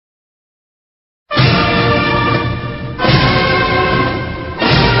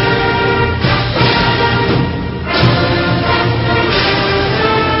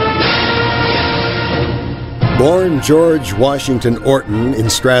Born George Washington Orton in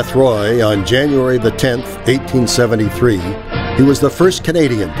Strathroy on January the 10th, 1873, he was the first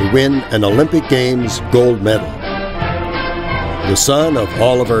Canadian to win an Olympic Games gold medal. The son of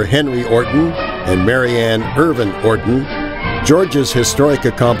Oliver Henry Orton and Mary Ann Irvine Orton, George's historic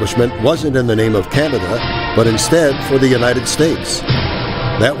accomplishment wasn't in the name of Canada, but instead for the United States.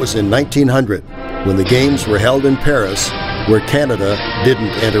 That was in 1900, when the Games were held in Paris, where Canada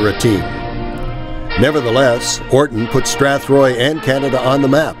didn't enter a team. Nevertheless, Orton put Strathroy and Canada on the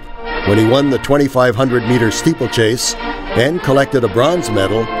map when he won the 2,500-meter steeplechase and collected a bronze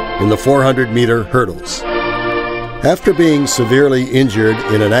medal in the 400-meter hurdles. After being severely injured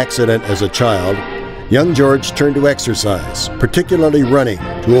in an accident as a child, young George turned to exercise, particularly running,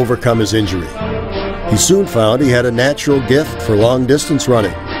 to overcome his injury. He soon found he had a natural gift for long-distance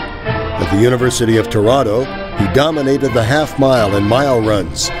running. At the University of Toronto, he dominated the half-mile and mile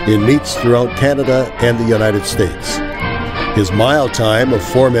runs in meets throughout Canada and the United States. His mile time of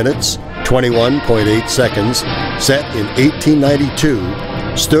 4 minutes, 21.8 seconds, set in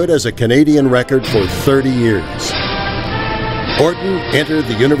 1892, stood as a Canadian record for 30 years. Orton entered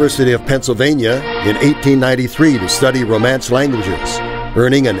the University of Pennsylvania in 1893 to study Romance languages,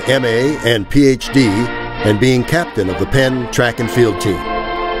 earning an MA and PhD and being captain of the Penn track and field team.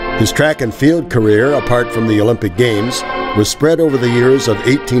 His track and field career, apart from the Olympic Games, was spread over the years of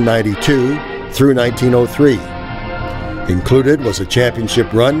 1892 through 1903. Included was a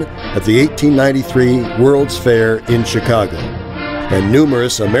championship run at the 1893 World's Fair in Chicago, and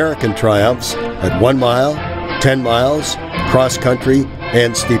numerous American triumphs at 1 mile, 10 miles, cross country,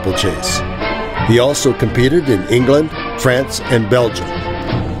 and steeplechase. He also competed in England, France, and Belgium.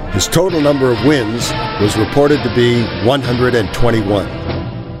 His total number of wins was reported to be 121.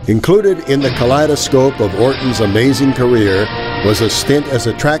 Included in the kaleidoscope of Orton's amazing career was a stint as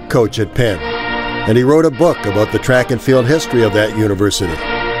a track coach at Penn, and he wrote a book about the track and field history of that university.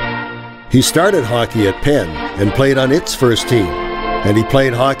 He started hockey at Penn and played on its first team, and he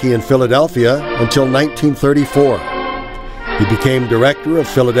played hockey in Philadelphia until 1934. He became director of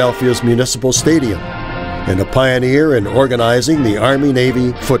Philadelphia's Municipal Stadium and a pioneer in organizing the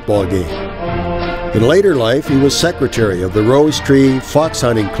Army-Navy football game. In later life, he was secretary of the Rose Tree Fox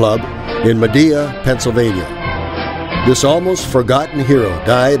Hunting Club in Medea, Pennsylvania. This almost forgotten hero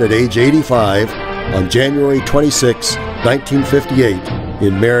died at age 85 on January 26, 1958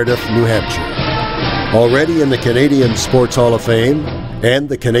 in Meredith, New Hampshire. Already in the Canadian Sports Hall of Fame and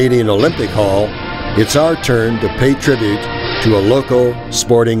the Canadian Olympic Hall, it's our turn to pay tribute to a local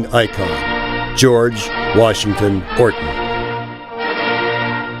sporting icon, George Washington Orton.